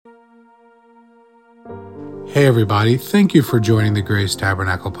Hey everybody, thank you for joining the Grace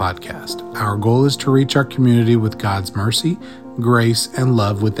Tabernacle podcast. Our goal is to reach our community with God's mercy, grace, and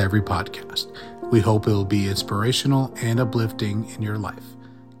love with every podcast. We hope it will be inspirational and uplifting in your life.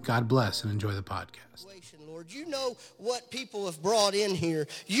 God bless and enjoy the podcast. Lord, you know what people have brought in here.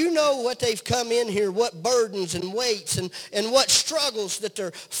 You know what they've come in here, what burdens and weights and what struggles that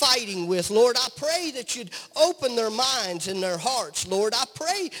they're fighting with. Lord, I pray that you'd open their minds and their hearts, Lord. I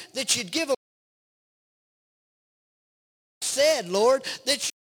pray that you'd give them said, Lord, that you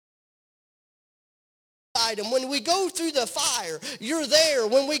guide them. When we go through the fire, you're there.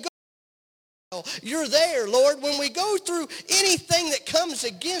 When we go, you're there, Lord. When we go through anything that comes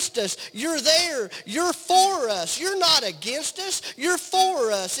against us, you're there. You're for us. You're not against us. You're for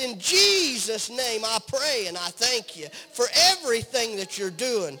us. In Jesus' name, I pray and I thank you for everything that you're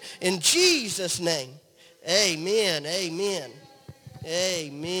doing. In Jesus' name, amen, amen,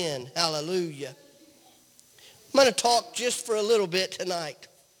 amen. Hallelujah. I'm going to talk just for a little bit tonight.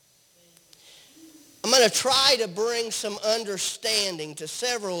 I'm going to try to bring some understanding to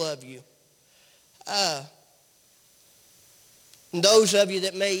several of you. And those of you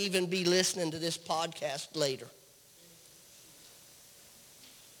that may even be listening to this podcast later.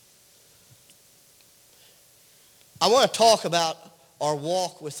 I want to talk about our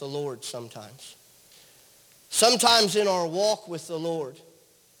walk with the Lord sometimes. Sometimes in our walk with the Lord,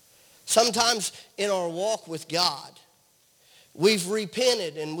 sometimes in our walk with God, we've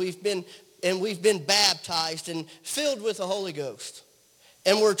repented and we've been baptized and filled with the Holy Ghost.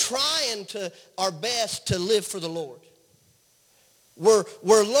 And we're trying our best to live for the Lord. We're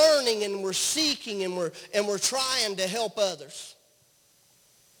learning and we're seeking and we're trying to help others.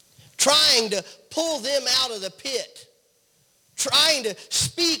 Trying to pull them out of the pit. Trying to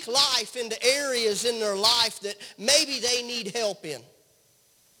speak life into areas in their life that maybe they need help in.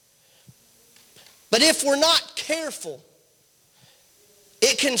 But if we're not careful,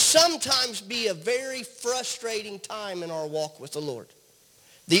 it can sometimes be a very frustrating time in our walk with the Lord.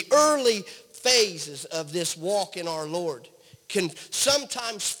 The early phases of this walk in our Lord can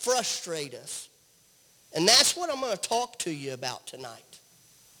sometimes frustrate us. And that's what I'm going to talk to you about tonight.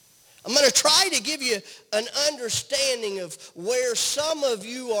 I'm going to try to give you an understanding of where some of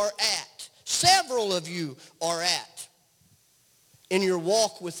you are at, several of you are at in your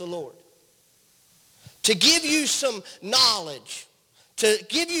walk with the Lord. To give you some knowledge, to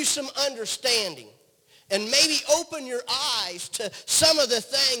give you some understanding, and maybe open your eyes to some of the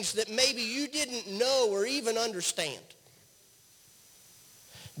things that maybe you didn't know or even understand.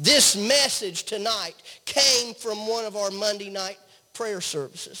 This message tonight came from one of our Monday night prayer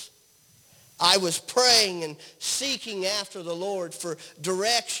services. I was praying and seeking after the Lord for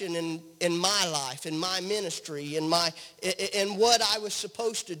direction in my life, in my ministry, in what I was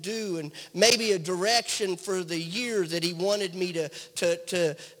supposed to do, and maybe a direction for the year that he wanted me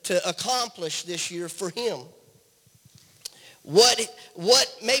to accomplish this year for him. What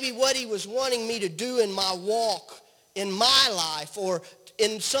he was wanting me to do in my walk, in my life, or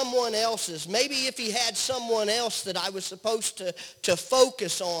in someone else's. Maybe if he had someone else that I was supposed to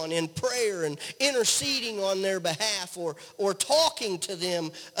focus on in prayer and interceding on their behalf, or talking to them,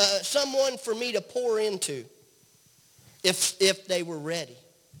 someone for me to pour into if they were ready.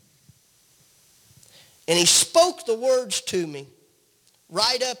 And he spoke the words to me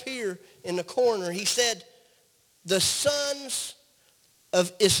right up here in the corner. He said, the sons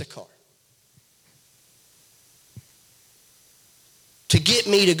of Issachar. To get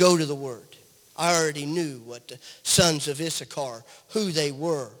me to go to the Word. I already knew what the sons of Issachar, who they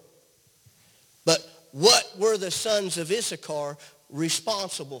were. But what were the sons of Issachar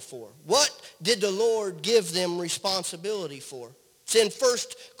responsible for? What did the Lord give them responsibility for? It's in 1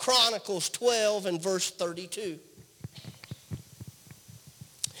 Chronicles 12 and verse 32.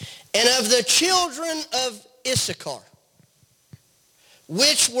 And of the children of Issachar,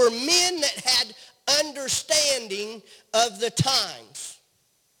 which were men that had understanding of the times,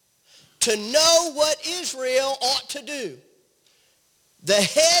 to know what Israel ought to do. The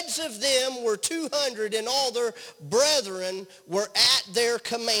heads of them were 200, and all their brethren were at their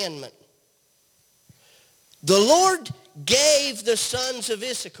commandment. The Lord gave the sons of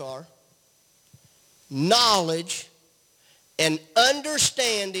Issachar knowledge and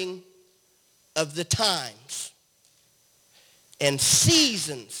understanding of the times and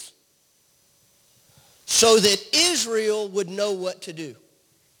seasons, so that Israel would know what to do.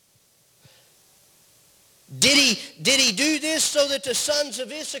 Did he do this so that the sons of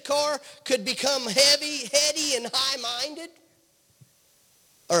Issachar could become heady, and high-minded?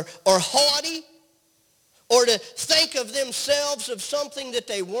 Or haughty? Or to think of themselves of something that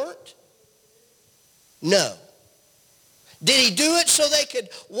they weren't? No. Did he do it so they could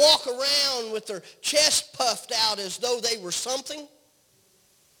walk around with their chest puffed out as though they were something?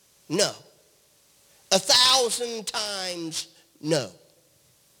 No. 1,000 times no.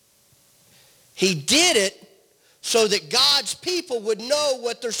 He did it so that God's people would know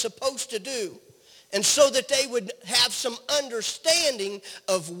what they're supposed to do, and so that they would have some understanding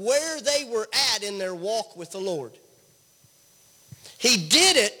of where they were at in their walk with the Lord. He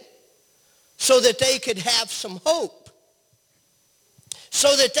did it so that they could have some hope,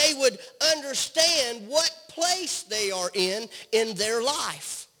 so that they would understand what place they are in their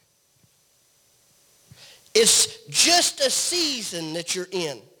life. It's just a season that you're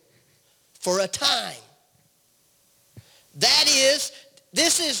in for a time. That is,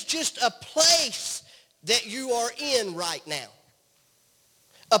 this is just a place that you are in right now.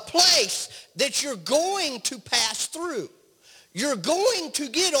 A place that you're going to pass through. You're going to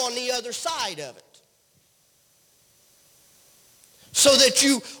get on the other side of it. So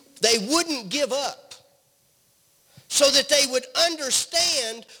that they wouldn't give up. So that they would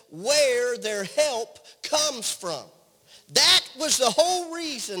understand where their help comes from. That was the whole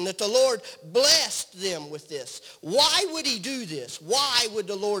reason that the Lord blessed them with this. Why would he do this? Why would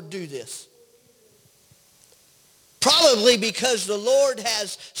the Lord do this? Probably because the Lord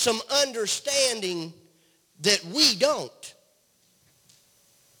has some understanding that we don't.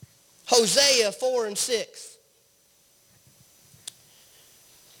 Hosea 4:6.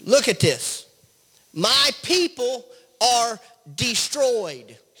 Look at this. My people are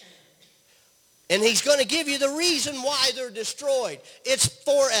destroyed. And he's going to give you the reason why they're destroyed. It's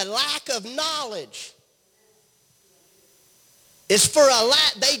for a lack of knowledge. It's for a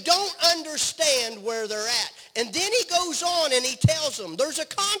lack. They don't understand where they're at. And then he goes on and he tells them there's a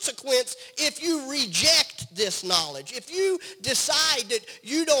consequence if you reject this knowledge. If you decide that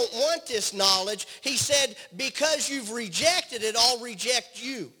you don't want this knowledge, he said, because you've rejected it, I'll reject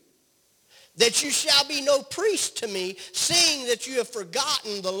you. That you shall be no priest to me, seeing that you have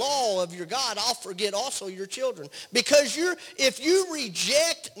forgotten the law of your God, I'll forget also your children. Because if you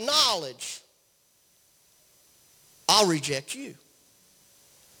reject knowledge, I'll reject you.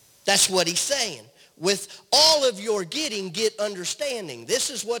 That's what he's saying. With all of your getting, get understanding. This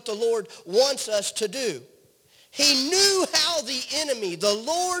is what the Lord wants us to do. He knew how the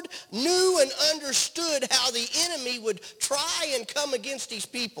Lord knew and understood how the enemy would try and come against these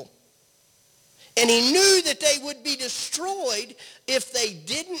people. And he knew that they would be destroyed if they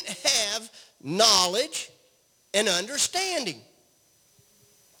didn't have knowledge and understanding.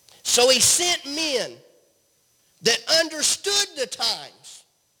 So he sent men that understood the times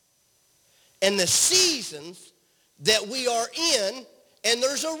and the seasons that we are in, and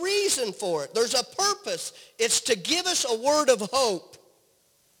there's a reason for it. There's a purpose. It's to give us a word of hope,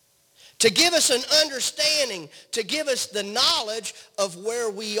 to give us an understanding, to give us the knowledge of where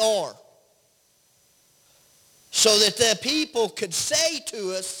we are. So that the people could say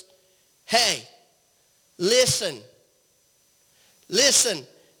to us, hey, listen,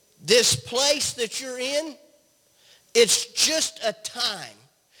 this place that you're in, it's just a time.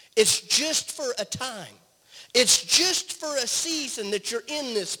 It's just for a time. It's just for a season that you're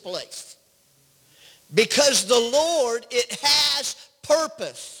in this place. Because the Lord, it has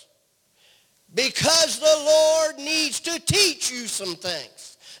purpose. Because the Lord needs to teach you some things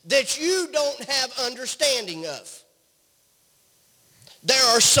that you don't have understanding of. There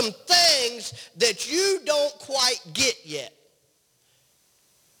are some things that you don't quite get yet.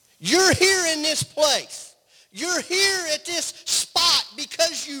 You're here in this place. You're here at this spot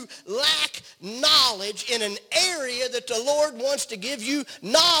because you lack knowledge in an area that the Lord wants to give you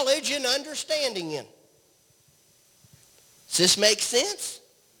knowledge and understanding in. Does this make sense?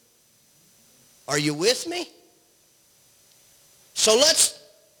 Are you with me? So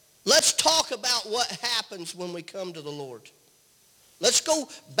let's talk about what happens when we come to the Lord. Let's go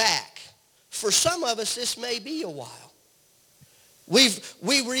back. For some of us, this may be a while. We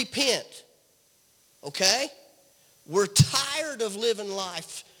repent, okay? We're tired of living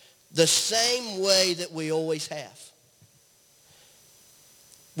life the same way that we always have.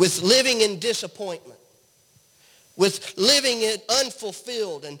 With living in disappointment. With living it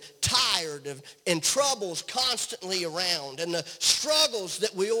unfulfilled and tired of, and troubles constantly around, and the struggles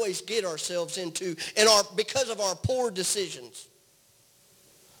that we always get ourselves into because of our poor decisions.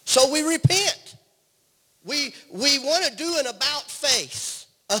 So we repent. We want to do an about face,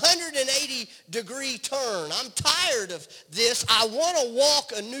 180-degree turn. I'm tired of this. I want to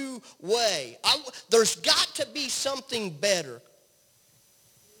walk a new way. There's got to be something better.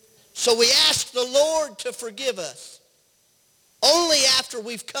 So we ask the Lord to forgive us only after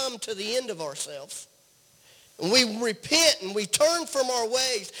we've come to the end of ourselves. And we repent and we turn from our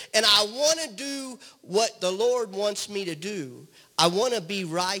ways. And I want to do what the Lord wants me to do. I want to be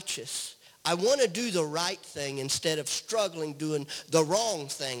righteous. I want to do the right thing instead of struggling doing the wrong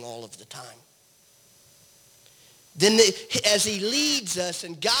thing all of the time. Then as he leads us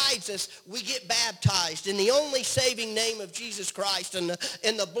and guides us, we get baptized in the only saving name of Jesus Christ, and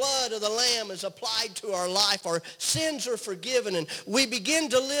the blood of the Lamb is applied to our life. Our sins are forgiven, and we begin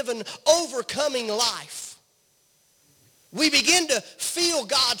to live an overcoming life. We begin to feel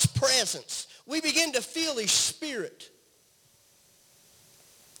God's presence. We begin to feel his Spirit.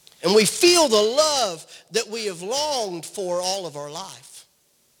 And we feel the love that we have longed for all of our life.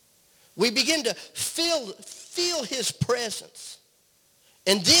 We begin to feel his presence.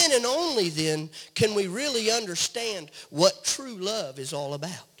 And then and only then can we really understand what true love is all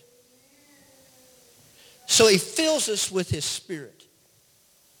about. So he fills us with his Spirit.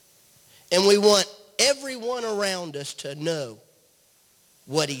 And we want everyone around us to know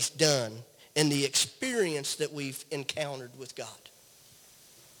what he's done and the experience that we've encountered with God.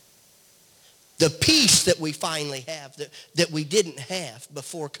 The peace that we finally have that we didn't have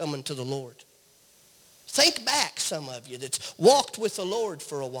before coming to the Lord. Think back, some of you that's walked with the Lord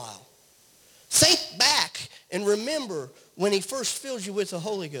for a while. Think back and remember when he first filled you with the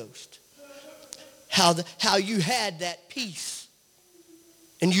Holy Ghost. How you had that peace.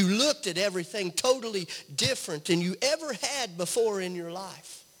 And you looked at everything totally different than you ever had before in your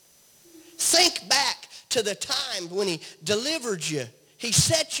life. Think back to the time when he delivered you. He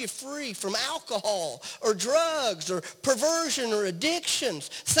set you free from alcohol or drugs or perversion or addictions.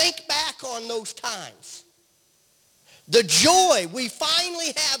 Think back on those times. The joy, we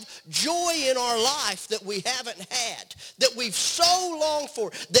finally have joy in our life that we haven't had, that we've so longed for,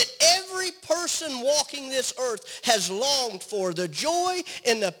 that every person walking this earth has longed for, the joy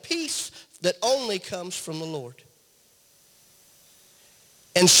and the peace that only comes from the Lord.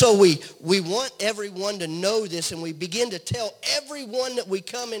 And so we want everyone to know this, and we begin to tell everyone that we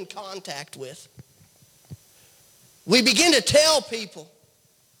come in contact with. We begin to tell people,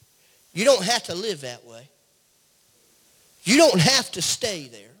 you don't have to live that way. You don't have to stay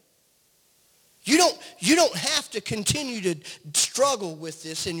there. You don't have to continue to struggle with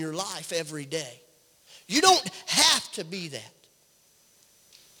this in your life every day. You don't have to be that.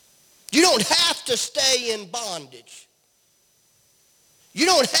 You don't have to stay in bondage. You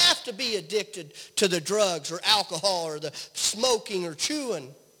don't have to be addicted to the drugs or alcohol or the smoking or chewing,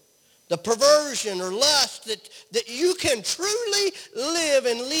 the perversion or lust, that you can truly live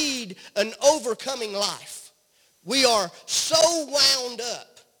and lead an overcoming life. We are so wound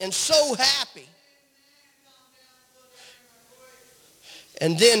up and so happy.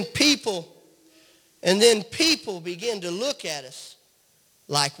 And then people begin to look at us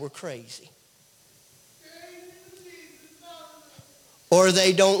like we're crazy. Or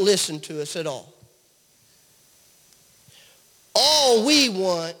they don't listen to us at all. All we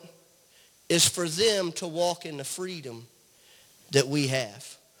want is for them to walk in the freedom that we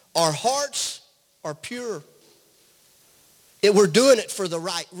have. Our hearts are pure. We're doing it for the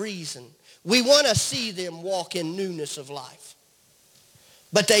right reason. We want to see them walk in newness of life.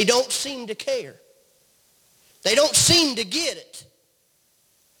 But they don't seem to care. They don't seem to get it.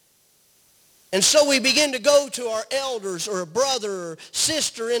 And so we begin to go to our elders or a brother or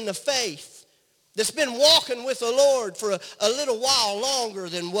sister in the faith that's been walking with the Lord for a little while longer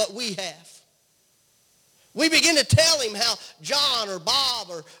than what we have. We begin to tell him how John or Bob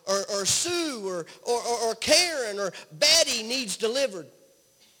or Sue or Karen or Betty needs delivered.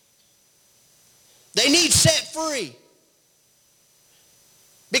 They need set free.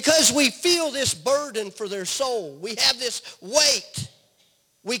 Because we feel this burden for their soul. We have this weight.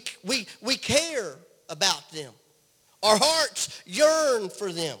 We care about them. Our hearts yearn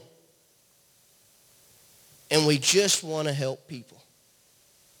for them. And we just want to help people.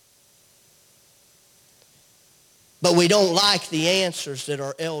 But we don't like the answers that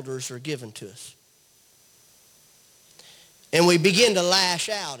our elders are giving to us. And we begin to lash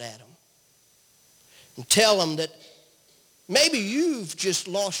out at them. And tell them that maybe you've just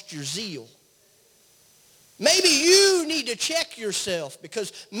lost your zeal. Maybe you need to check yourself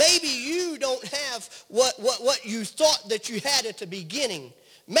because maybe you don't have what you thought that you had at the beginning.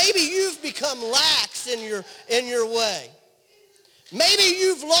 Maybe you've become lax in your way. Maybe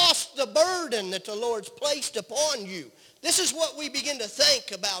you've lost the burden that the Lord's placed upon you. This is what we begin to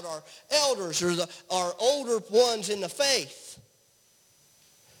think about our elders or our older ones in the faith.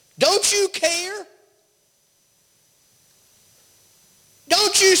 Don't you care?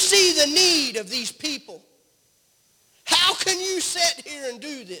 Don't you see the need of these people? How can you sit here and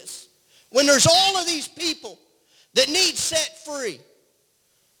do this when there's all of these people that need set free.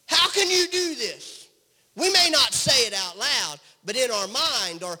 How can you do this? We may not say it out loud, but in our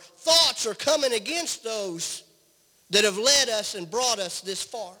mind, our thoughts are coming against those that have led us and brought us this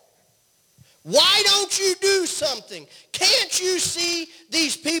far. Why don't you do something? Can't you see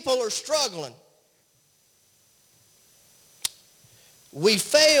these people are struggling? We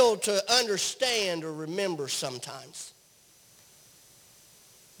fail to understand or remember sometimes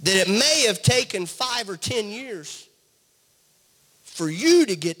that it may have taken 5 or 10 years for you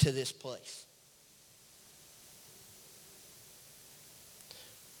to get to this place.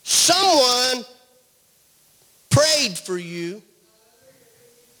 Someone prayed for you.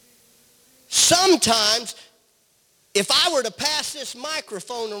 Sometimes, if I were to pass this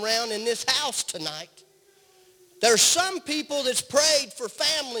microphone around in this house tonight, there's some people that's prayed for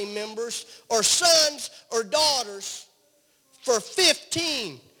family members or sons or daughters for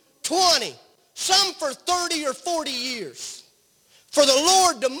 15, 20, some for 30 or 40 years, for the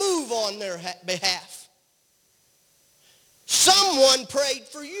Lord to move on their behalf. Someone prayed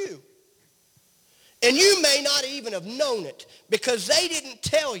for you. And you may not even have known it because they didn't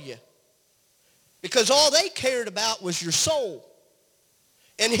tell you. Because all they cared about was your soul.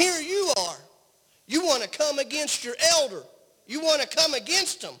 And here you are. You want to come against your elder. You want to come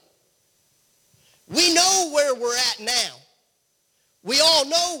against them. We know where we're at now. We all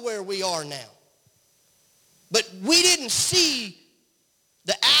know where we are now. But we didn't see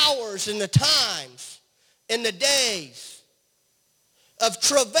the hours and the times and the days of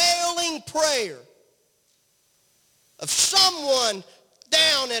travailing prayer, of someone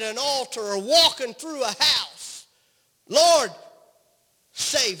down at an altar or walking through a house. Lord,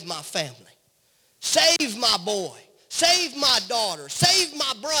 save my family. Save my boy. Save my daughter. Save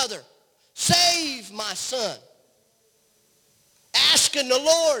my brother. Save my son. Asking the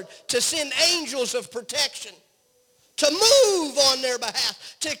Lord to send angels of protection to move on their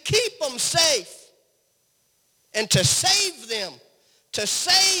behalf, to keep them safe, and to save them, to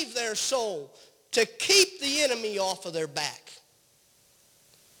save their soul, to keep the enemy off of their back.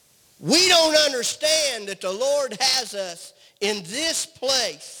 We don't understand that the Lord has us in this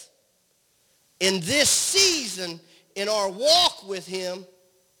place, in this season, in our walk with him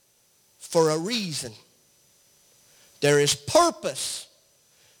for a reason. There is purpose.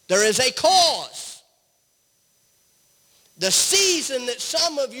 There is a cause. The season that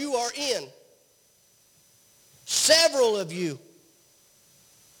some of you are in, several of you,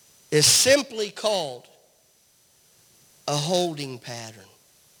 is simply called a holding pattern.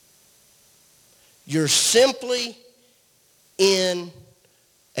 You're simply in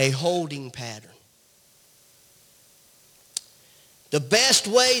a holding pattern. The best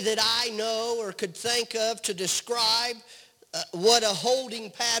way that I know or could think of to describe what a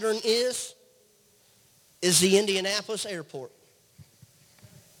holding pattern is the Indianapolis airport.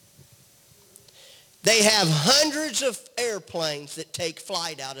 They have hundreds of airplanes that take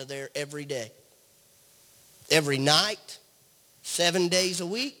flight out of there every day. Every night, 7 days a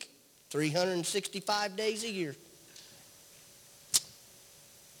week, 365 days a year.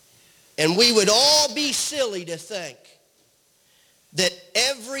 And we would all be silly to think that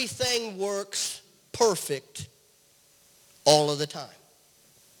everything works perfect all of the time.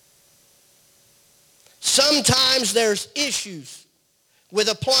 Sometimes there's issues with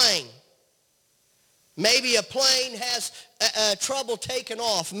a plane. Maybe a plane has trouble taking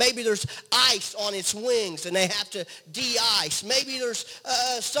off. Maybe there's ice on its wings and they have to de-ice. Maybe there's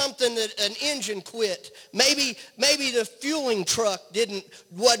something that an engine quit. Maybe the fueling truck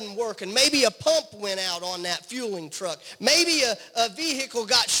wasn't working. Maybe a pump went out on that fueling truck. Maybe a vehicle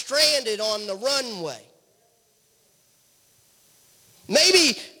got stranded on the runway.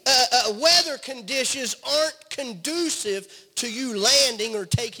 Maybe weather conditions aren't conducive to you landing or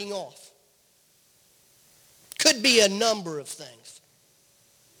taking off. Could be a number of things.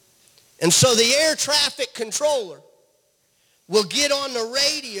 And so the air traffic controller will get on the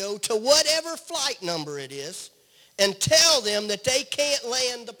radio to whatever flight number it is and tell them that they can't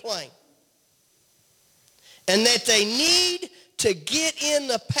land the plane and that they need to get in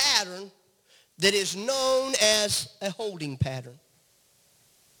the pattern that is known as a holding pattern.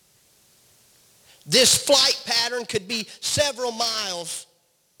 This flight pattern could be several miles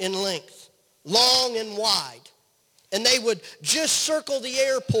in length, long and wide. And they would just circle the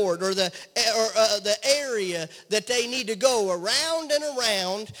airport or the area that they need to go around and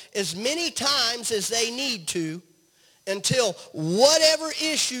around as many times as they need to until whatever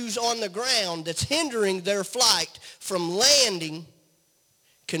issues on the ground that's hindering their flight from landing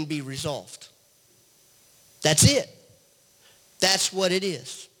can be resolved. That's it. That's what it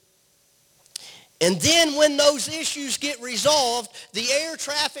is. And then when those issues get resolved, the air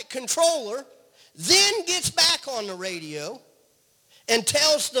traffic controller then gets back on the radio and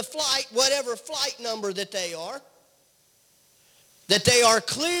tells the flight, whatever flight number that they are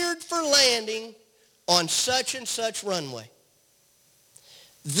cleared for landing on such and such runway.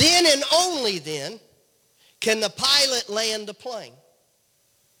 Then and only then can the pilot land the plane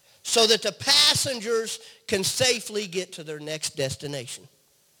so that the passengers can safely get to their next destination.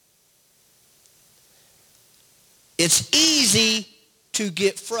 It's easy to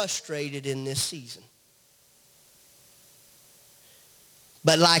get frustrated in this season.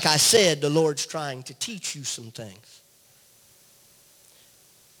 But like I said, the Lord's trying to teach you some things.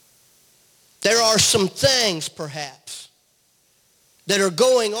 There are some things, perhaps, that are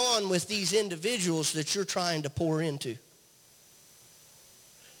going on with these individuals that you're trying to pour into.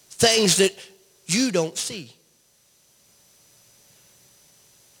 Things that you don't see.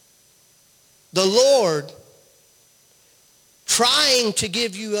 The Lord trying to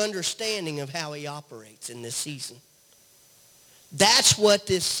give you understanding of how he operates in this season. That's what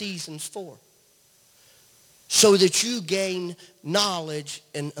this season's for. So that you gain knowledge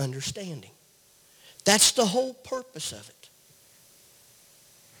and understanding. That's the whole purpose of it.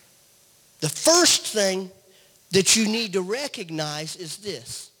 The first thing that you need to recognize is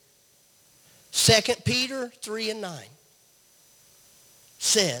this. 2 Peter 3:9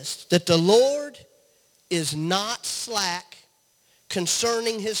 says that the Lord is not slack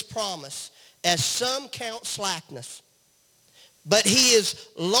concerning his promise, as some count slackness, but he is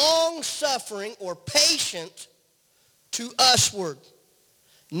long-suffering or patient to usward,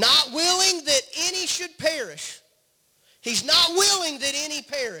 not willing that any should perish. He's not willing that any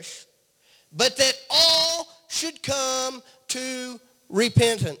perish, but that all should come to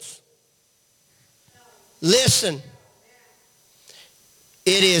repentance. Listen,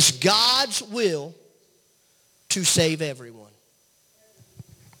 it is God's will to save everyone.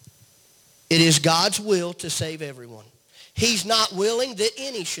 It is God's will to save everyone. He's not willing that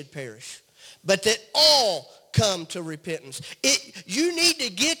any should perish, but that all come to repentance. You need to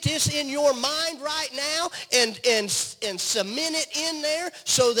get this in your mind right now and cement it in there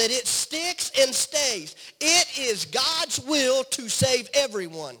so that it sticks and stays. It is God's will to save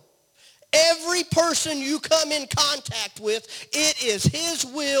everyone. Every person you come in contact with, it is his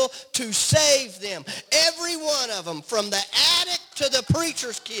will to save them. Every one of them, from the addict to the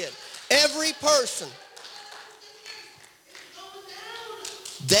preacher's kid. Every person.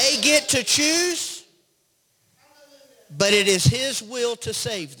 They get to choose, but it is his will to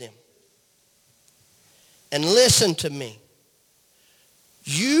save them. And listen to me.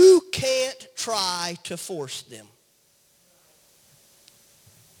 You can't try to force them.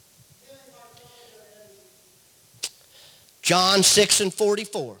 John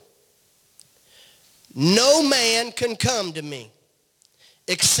 6:44. No man can come to me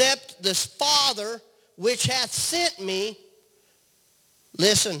except this Father which hath sent me,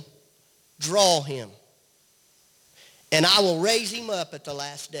 listen, draw him. And I will raise him up at the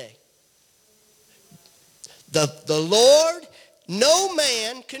last day. The Lord, no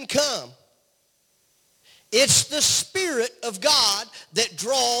man can come. It's the Spirit of God that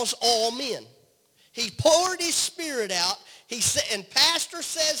draws all men. He poured his Spirit out. He said, and Pastor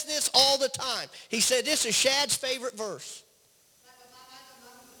says this all the time. He said, this is Shad's favorite verse.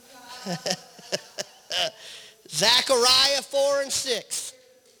 Zechariah 4:6.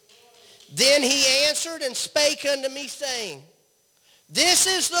 Then he answered and spake unto me, saying, this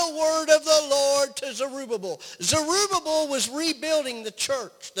is the word of the Lord to Zerubbabel. Zerubbabel was rebuilding the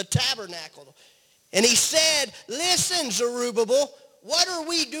church, the tabernacle. And he said, listen, Zerubbabel, what are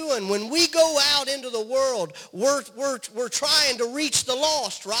we doing? When we go out into the world, we're trying to reach the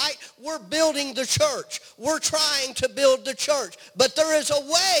lost, right? We're building the church. We're trying to build the church. But there is a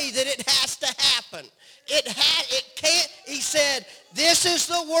way that it has to happen. It can't, he said, this is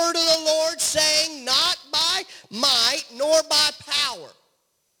the word of the Lord, saying, not by might nor by power,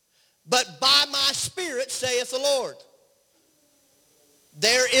 but by my Spirit, saith the Lord.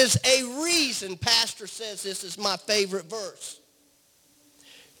 There is a reason Pastor says this is my favorite verse.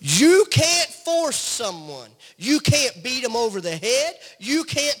 You can't force someone. You can't beat them over the head. You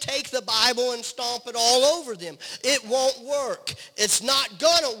can't take the Bible and stomp it all over them. It won't work. It's not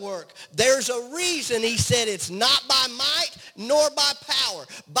going to work. There's a reason he said it's not by might nor by power.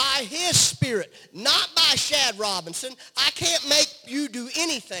 By his Spirit, not by Shad Robinson. I can't make you do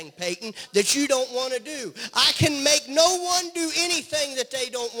anything, Peyton, that you don't want to do. I can make no one do anything that they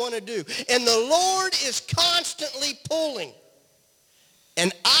don't want to do. And the Lord is constantly pulling.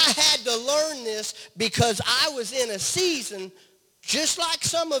 And I had to learn this because I was in a season just like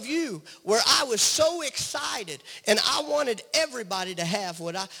some of you, where I was so excited and I wanted everybody to have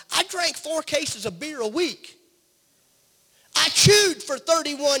what I drank 4 cases of beer a week. I chewed for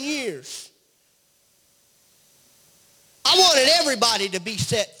 31 years. I wanted everybody to be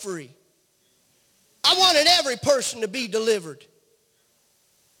set free. I wanted every person to be delivered.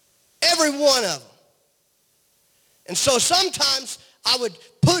 Every one of them. And so sometimes I would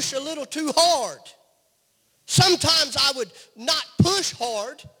push a little too hard. Sometimes I would not push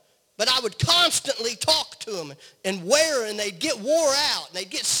hard, but I would constantly talk to them and they'd get wore out and they'd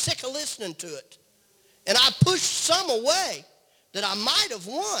get sick of listening to it. And I pushed some away that I might have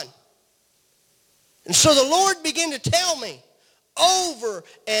won. And so the Lord began to tell me over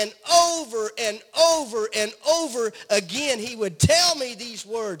and over and over and over again, he would tell me these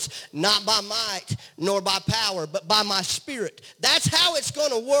words, not by might nor by power, but by my Spirit. That's how it's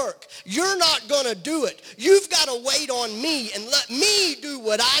going to work. You're not going to do it. You've got to wait on me and let me do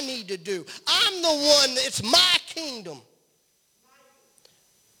what I need to do. I'm the one, it's my kingdom.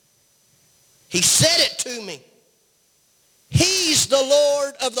 He said it to me. He's the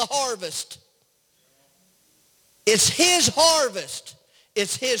Lord of the harvest. It's his harvest.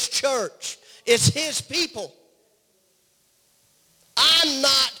 It's his church. It's his people. I'm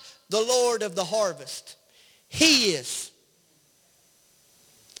not the Lord of the harvest. He is.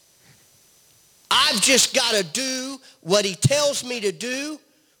 I've just got to do what he tells me to do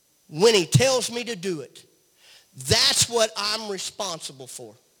when he tells me to do it. That's what I'm responsible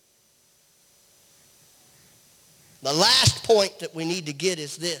for. The last point that we need to get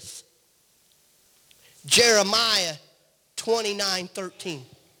is this. Jeremiah 29:13.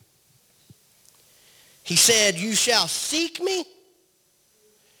 He said, you shall seek me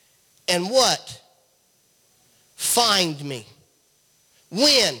and what? Find me.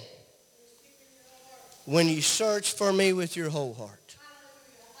 When? When you search for me with your whole heart.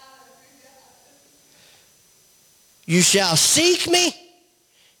 You shall seek me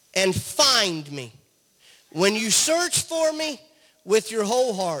and find me. When you search for me with your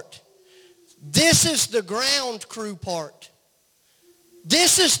whole heart. This is the ground crew part.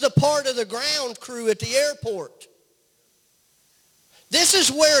 This is the part of the ground crew at the airport. This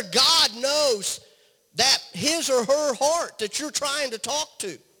is where God knows that his or her heart that you're trying to talk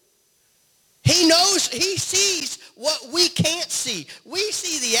to. He knows, he sees what we can't see. We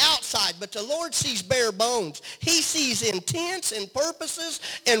see the outside, but the Lord sees bare bones. He sees intents and purposes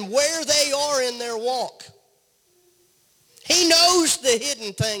and where they are in their walk. He knows the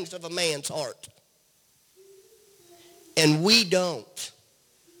hidden things of a man's heart. And we don't.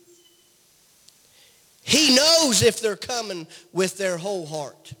 He knows if they're coming with their whole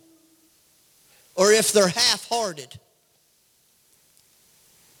heart or if they're half-hearted.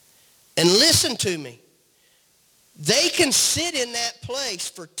 And listen to me. They can sit in that place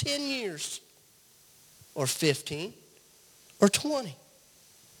for 10 years or 15 or 20.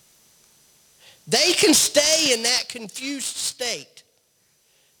 They can stay in that confused state,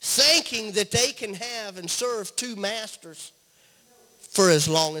 thinking that they can have and serve 2 masters for as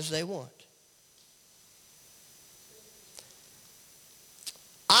long as they want.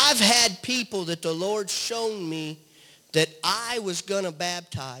 I've had people that the Lord's shown me that I was going to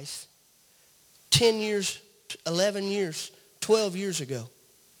baptize 10 years, 11 years, 12 years ago.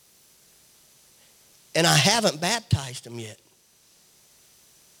 And I haven't baptized them yet.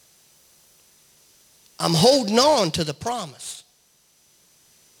 I'm holding on to the promise.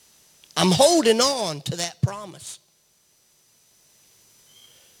 I'm holding on to that promise.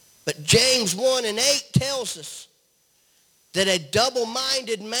 But James 1:8 tells us that a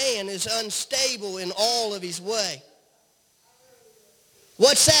double-minded man is unstable in all of his way.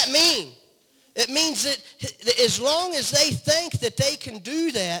 What's that mean? It means that as long as they think that they can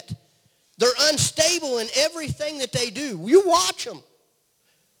do that, they're unstable in everything that they do. You watch them.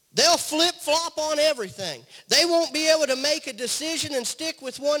 They'll flip-flop on everything. They won't be able to make a decision and stick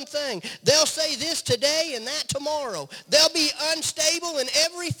with one thing. They'll say this today and that tomorrow. They'll be unstable in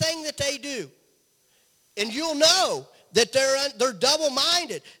everything that they do. And you'll know that they're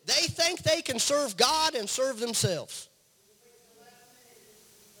double-minded. They think they can serve God and serve themselves.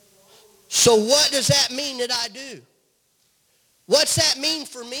 So what does that mean that I do? What's that mean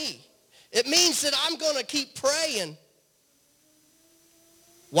for me? It means that I'm going to keep praying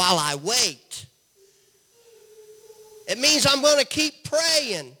while I wait. It means I'm going to keep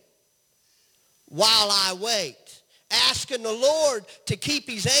praying while I wait. Asking the Lord to keep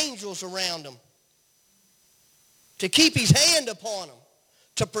his angels around them. To keep his hand upon them.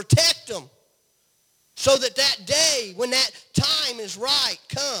 To protect them. So that that day, when that time is right,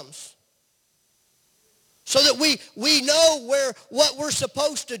 comes. so that we know what we're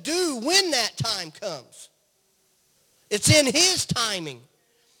supposed to do when that time comes. It's in his timing.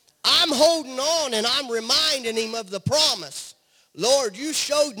 I'm holding on and I'm reminding him of the promise. Lord, you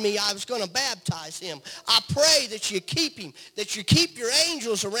showed me I was going to baptize him. I pray that you keep him, that you keep your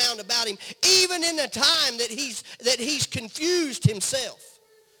angels around about him, even in the time that he's confused himself.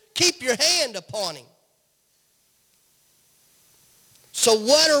 Keep your hand upon him. So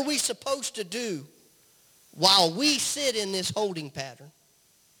what are we supposed to do while we sit in this holding pattern?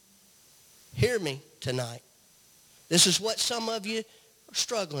 Hear me tonight. This is what some of you are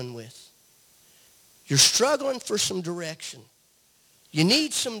struggling with. You're struggling for some direction. You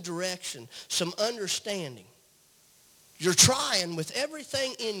need some direction, some understanding. You're trying with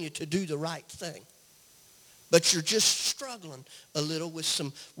everything in you to do the right thing. But you're just struggling a little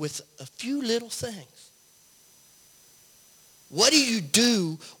with a few little things. What do you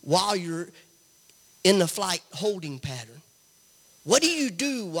do while you're in the flight holding pattern? What do you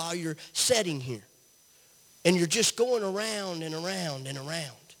do while you're sitting here and you're just going around and around and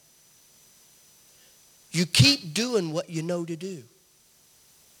around? You keep doing what you know to do.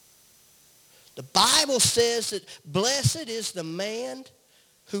 The Bible says that blessed is the man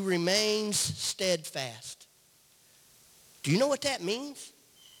who remains steadfast. Do you know what that means?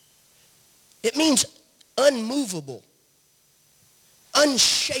 It means unmovable,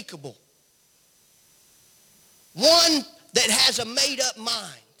 unshakable. One that has a made-up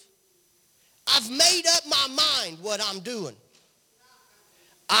mind. I've made up my mind what I'm doing.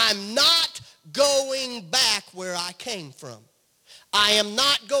 I'm not going back where I came from. I am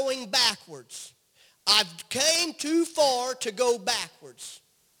not going backwards. I've came too far to go backwards.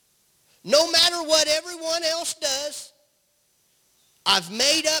 No matter what everyone else does, I've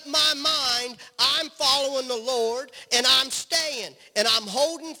made up my mind. I'm following the Lord, and I'm staying. And I'm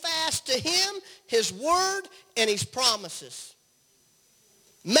holding fast to him, his word, and his promises.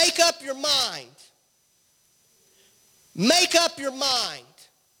 Make up your mind. Make up your mind.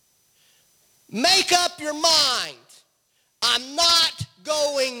 Make up your mind. I'm not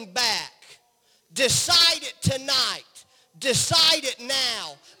going back. Decide it tonight. Decide it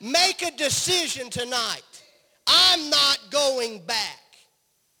now. Make a decision tonight. I'm not going back.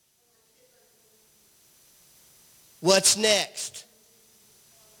 What's next?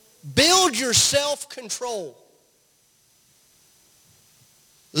 Build your self-control.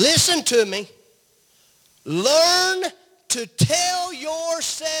 Listen to me. Learn to tell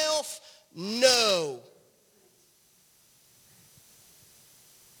yourself no.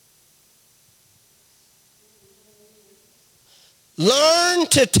 Learn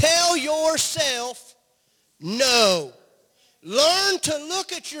to tell yourself no. Learn to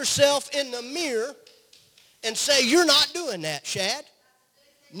look at yourself in the mirror and say, you're not doing that, Shad.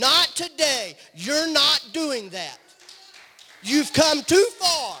 Not today. You're not doing that. You've come too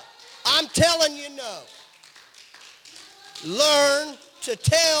far. I'm telling you no. Learn to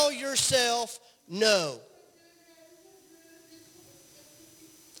tell yourself no.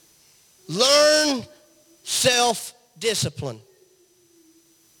 Learn self-discipline.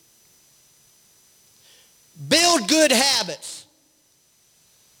 Build good habits.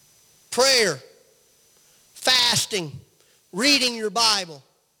 Prayer, fasting, reading your Bible.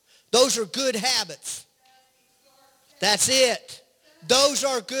 Those are good habits. That's it. Those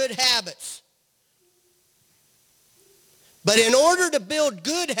are good habits. But in order to build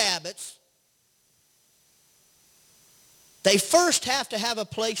good habits, they first have to have a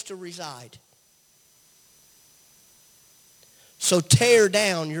place to reside. So tear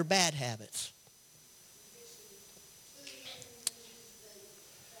down your bad habits.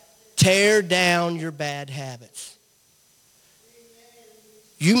 Tear down your bad habits.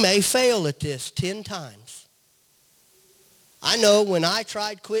 You may fail at this 10 times. I know when I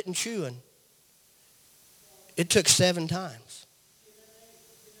tried quitting chewing, it took 7 times.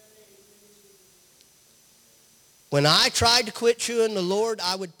 When I tried to quit chewing, the Lord,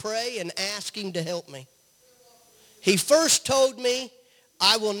 I would pray and ask him to help me. He first told me,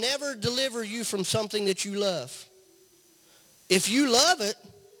 I will never deliver you from something that you love. If you love it,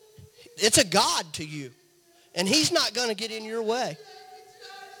 it's a God to you. And he's not going to get in your way.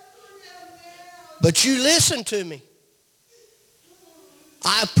 But you listen to me.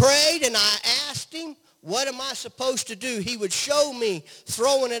 I prayed and I asked him, what am I supposed to do? He would show me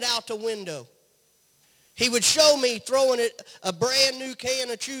throwing it out the window. He would show me throwing it, a brand new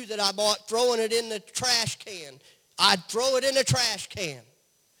can of chew that I bought, throwing it in the trash can. I'd throw it in the trash can.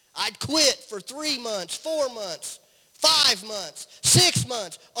 I'd quit for 3 months, 4 months, 5 months, 6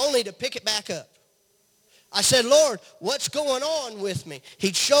 months, only to pick it back up. I said, Lord, what's going on with me?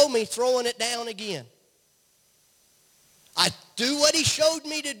 He'd show me throwing it down again. I'd do what he showed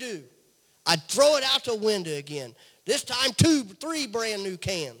me to do. I'd throw it out the window again. This time 2, 3 brand new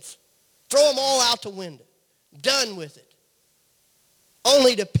cans. Throw them all out the window. Done with it.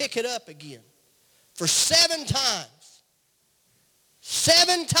 Only to pick it up again. For 7 times.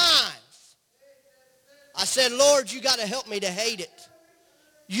 7 times. I said, Lord, you got to help me to hate it.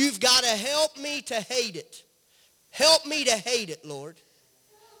 You've got to help me to hate it. Help me to hate it, Lord.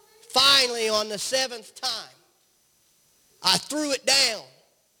 Finally, on the 7th time, I threw it down.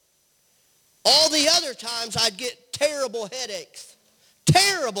 All the other times, I'd get terrible headaches.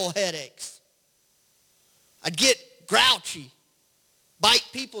 Terrible headaches. I'd get grouchy. Bite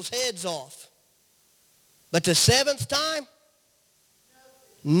people's heads off. But the 7th time,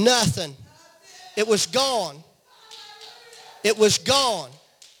 nothing. It was gone. It was gone.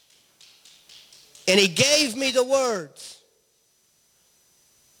 And he gave me the words.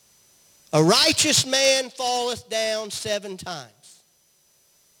 A righteous man falleth down 7 times.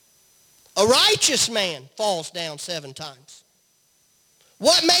 A righteous man falls down 7 times.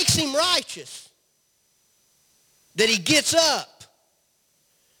 What makes him righteous? That he gets up.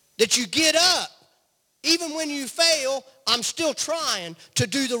 That you get up. Even when you fail, I'm still trying to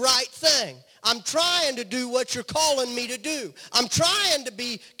do the right thing. I'm trying to do what you're calling me to do. I'm trying to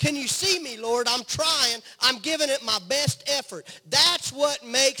be, can you see me, Lord? I'm trying. I'm giving it my best effort. That's what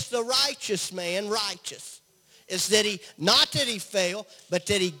makes the righteous man righteous. Is that he, not that he failed, but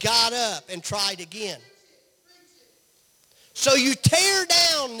that he got up and tried again. So you tear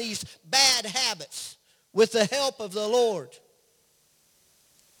down these bad habits with the help of the Lord.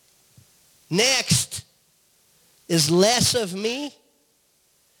 Next is less of me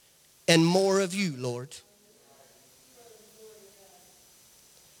and more of you, Lord.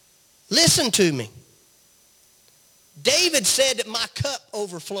 Listen to me. David said that my cup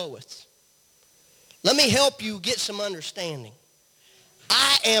overfloweth. Let me help you get some understanding.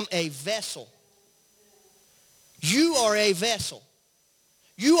 I am a vessel. You are a vessel.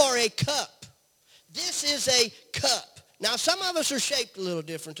 You are a cup. This is a cup. Now, some of us are shaped a little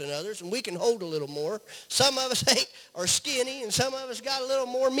different than others, and we can hold a little more. Some of us are skinny, and some of us got a little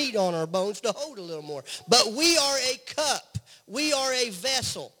more meat on our bones to hold a little more. But we are a cup. We are a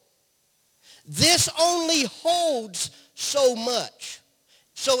vessel. This only holds so much.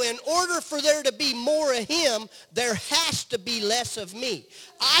 So in order for there to be more of him, there has to be less of me.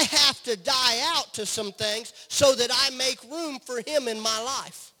 I have to die out to some things so that I make room for him in my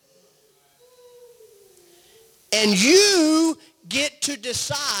life. And you get to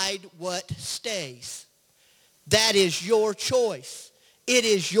decide what stays. That is your choice. It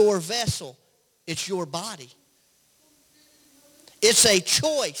is your vessel. It's your body. It's a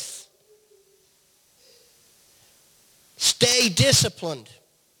choice. Stay disciplined.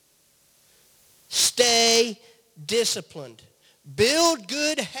 Stay disciplined. Build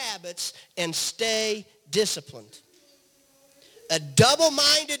good habits and stay disciplined. A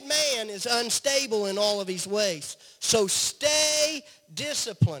double-minded man is unstable in all of his ways. So stay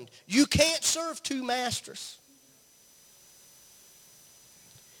disciplined. You can't serve 2 masters.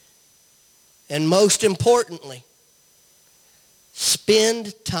 And most importantly,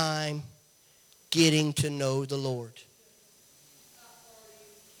 spend time getting to know the Lord.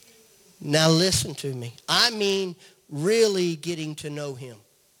 Now listen to me. I mean really getting to know him.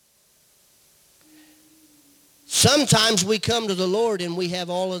 Sometimes we come to the Lord and we have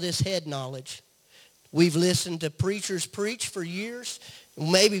all of this head knowledge. We've listened to preachers preach for years.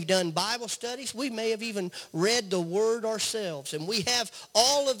 Maybe we've done Bible studies. We may have even read the Word ourselves. And we have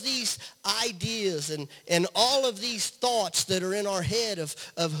all of these ideas and all of these thoughts that are in our head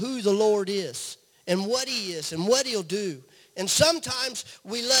of who the Lord is and what he is and what he'll do. And sometimes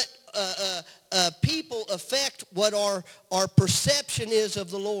we let people affect what our perception is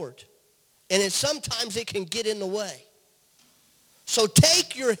of the Lord. And sometimes it can get in the way. So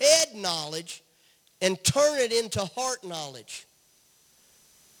take your head knowledge and turn it into heart knowledge.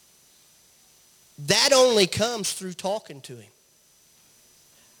 That only comes through talking to him.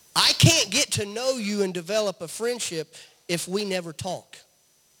 I can't get to know you and develop a friendship if we never talk.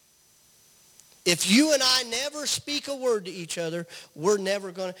 If you and I never speak a word to each other, we're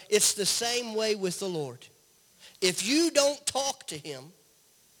never going to. It's the same way with the Lord. If you don't talk to him,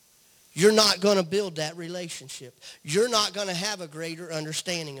 you're not going to build that relationship. You're not going to have a greater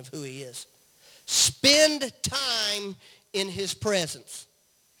understanding of who he is. Spend time in his presence.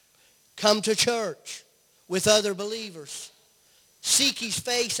 Come to church with other believers. Seek his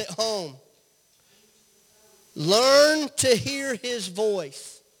face at home. Learn to hear his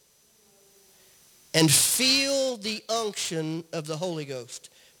voice and feel the unction of the Holy Ghost.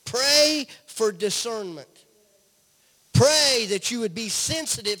 Pray for discernment. pray that you would be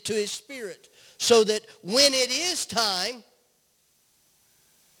sensitive to his Spirit so that when it is time,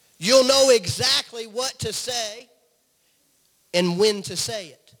 you'll know exactly what to say and when to say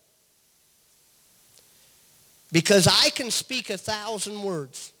it. Because I can speak 1,000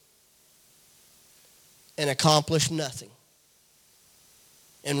 words and accomplish nothing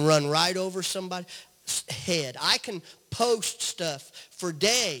and run right over somebody's head. I can post stuff for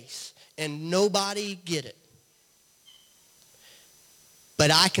days and nobody get it. But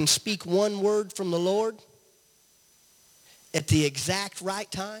I can speak one word from the Lord at the exact right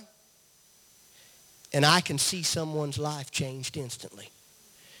time, and I can see someone's life changed instantly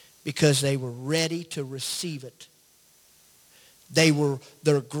because they were ready to receive it.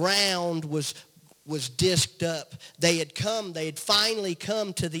 Their ground was disked up. They had finally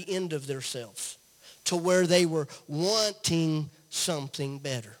come to the end of themselves, to where they were wanting something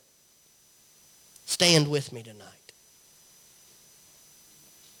better. Stand with me tonight.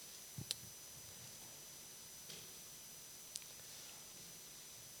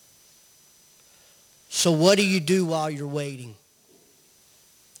 So what do you do while you're waiting?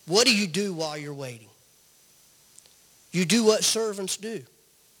 What do you do while you're waiting? You do what servants do.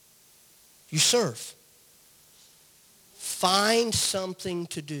 You serve. Find something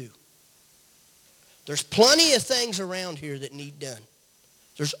to do. There's plenty of things around here that need done.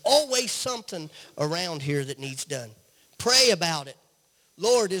 There's always something around here that needs done. Pray about it.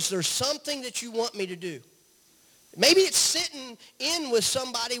 Lord, is there something that you want me to do? Maybe it's sitting in with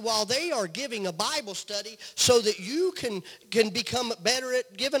somebody while they are giving a Bible study so that you can become better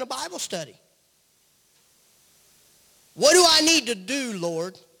at giving a Bible study. What do I need to do,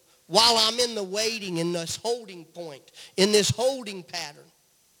 Lord, while I'm in the waiting, in this holding point, in this holding pattern?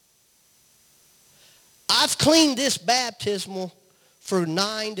 I've cleaned this baptismal for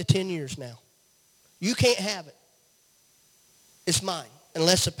 9 to 10 years now. You can't have it. It's mine.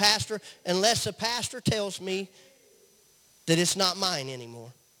 Unless the pastor tells me that it's not mine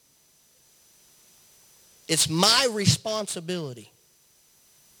anymore. It's my responsibility.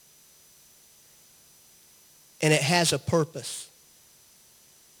 And it has a purpose.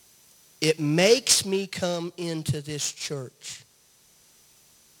 It makes me come into this church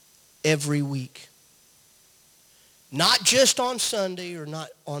every week. Not just on Sunday or not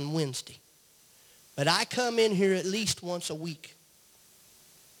on Wednesday. But I come in here at least once a week.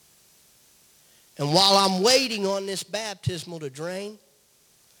 And while I'm waiting on this baptismal to drain,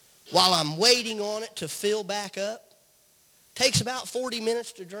 while I'm waiting on it to fill back up, takes about 40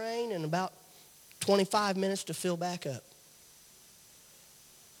 minutes to drain and about 25 minutes to fill back up.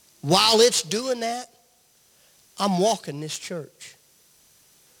 While it's doing that, I'm walking this church.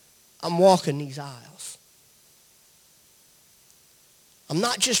 I'm walking these aisles. I'm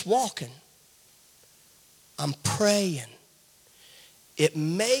not just walking. I'm praying. It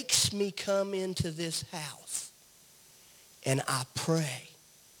makes me come into this house and I pray.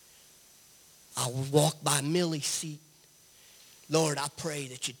 I walk by Millie's seat. Lord, I pray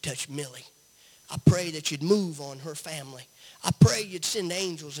that you'd touch Millie. I pray that you'd move on her family. I pray you'd send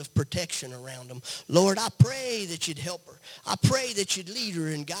angels of protection around them. Lord, I pray that you'd help her. I pray that you'd lead her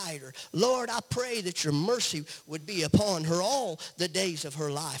and guide her. Lord, I pray that your mercy would be upon her all the days of her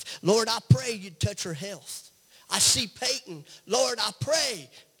life. Lord, I pray you'd touch her health. I see Peyton. Lord, I pray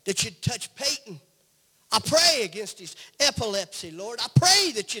that you'd touch Peyton. I pray against his epilepsy, Lord. I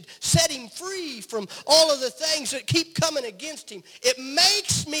pray that you'd set him free from all of the things that keep coming against him. It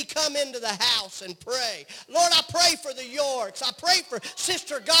makes me come into the house and pray. Lord, I pray for the Yorks. I pray for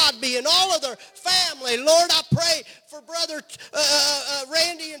Sister Godby and all of their family. Lord, I pray for Brother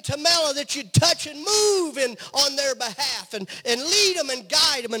Randy and Tamela that you'd touch and move on their behalf and lead them and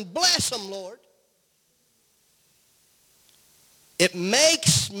guide them and bless them, Lord. It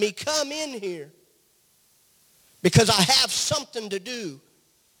makes me come in here because I have something to do.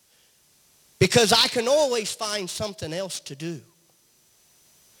 Because I can always find something else to do.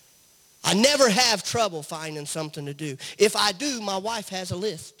 I never have trouble finding something to do. If I do, my wife has a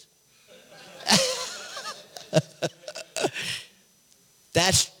list.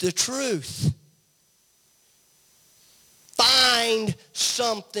 That's the truth. Find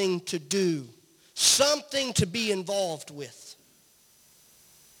something to do. Something to be involved with.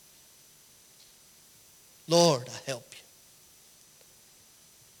 Lord, I help you.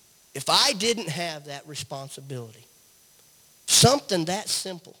 If I didn't have that responsibility, something that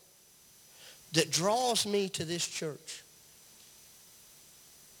simple that draws me to this church,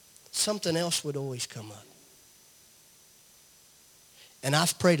 something else would always come up. And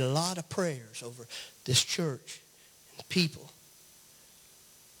I've prayed a lot of prayers over this church and people.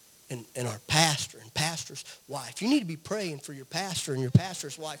 and our pastor and pastor's wife. You need to be praying for your pastor and your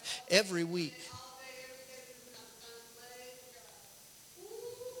pastor's wife every week.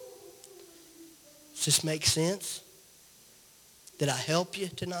 Does this make sense? Did I help you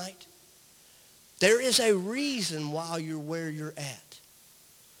tonight? There is a reason why you're where you're at.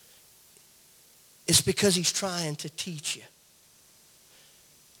 It's because he's trying to teach you.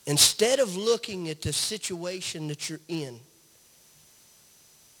 Instead of looking at the situation that you're in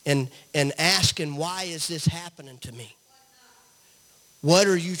and asking, why is this happening to me? What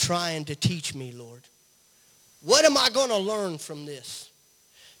are you trying to teach me, Lord? What am I going to learn from this?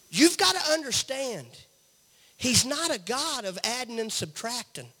 You've got to understand, he's not a God of adding and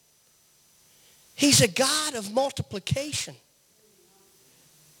subtracting. He's a God of multiplication.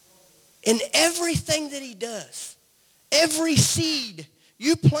 In everything that he does, every seed,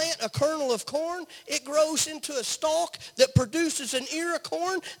 you plant a kernel of corn, it grows into a stalk that produces an ear of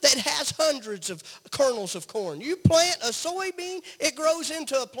corn that has hundreds of kernels of corn. You plant a soybean, it grows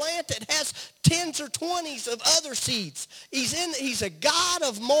into a plant that has 10s or 20s of other seeds. He's a God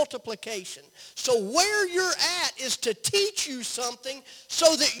of multiplication. So where you're at is to teach you something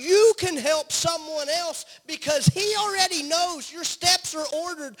so that you can help someone else, because he already knows your steps are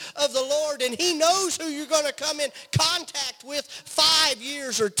ordered of the Lord, and he knows who you're going to come in contact with 5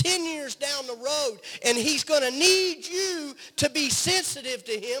 years or 10 years down the road. And he's going to need you to be sensitive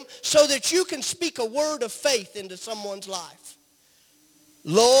to him so that you can speak a word of faith into someone's life.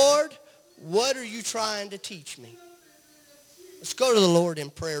 Lord, what are you trying to teach me? Let's go to the Lord in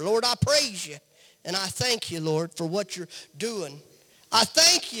prayer. Lord, I praise you and I thank you, Lord, for what you're doing. I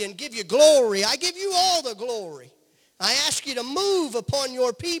thank you and give you glory. I give you all the glory. I ask you to move upon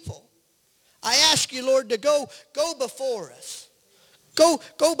your people. I ask you, Lord, to go before us.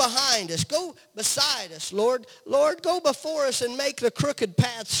 Go behind us. Go beside us, Lord. Lord, go before us and make the crooked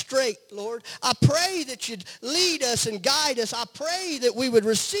path straight, Lord. I pray that you'd lead us and guide us. I pray that we would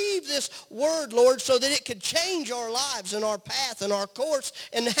receive this word, Lord, so that it could change our lives and our path and our course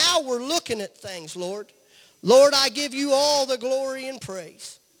and how we're looking at things, Lord. Lord, I give you all the glory and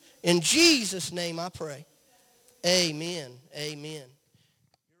praise. In Jesus' name I pray. Amen. Amen.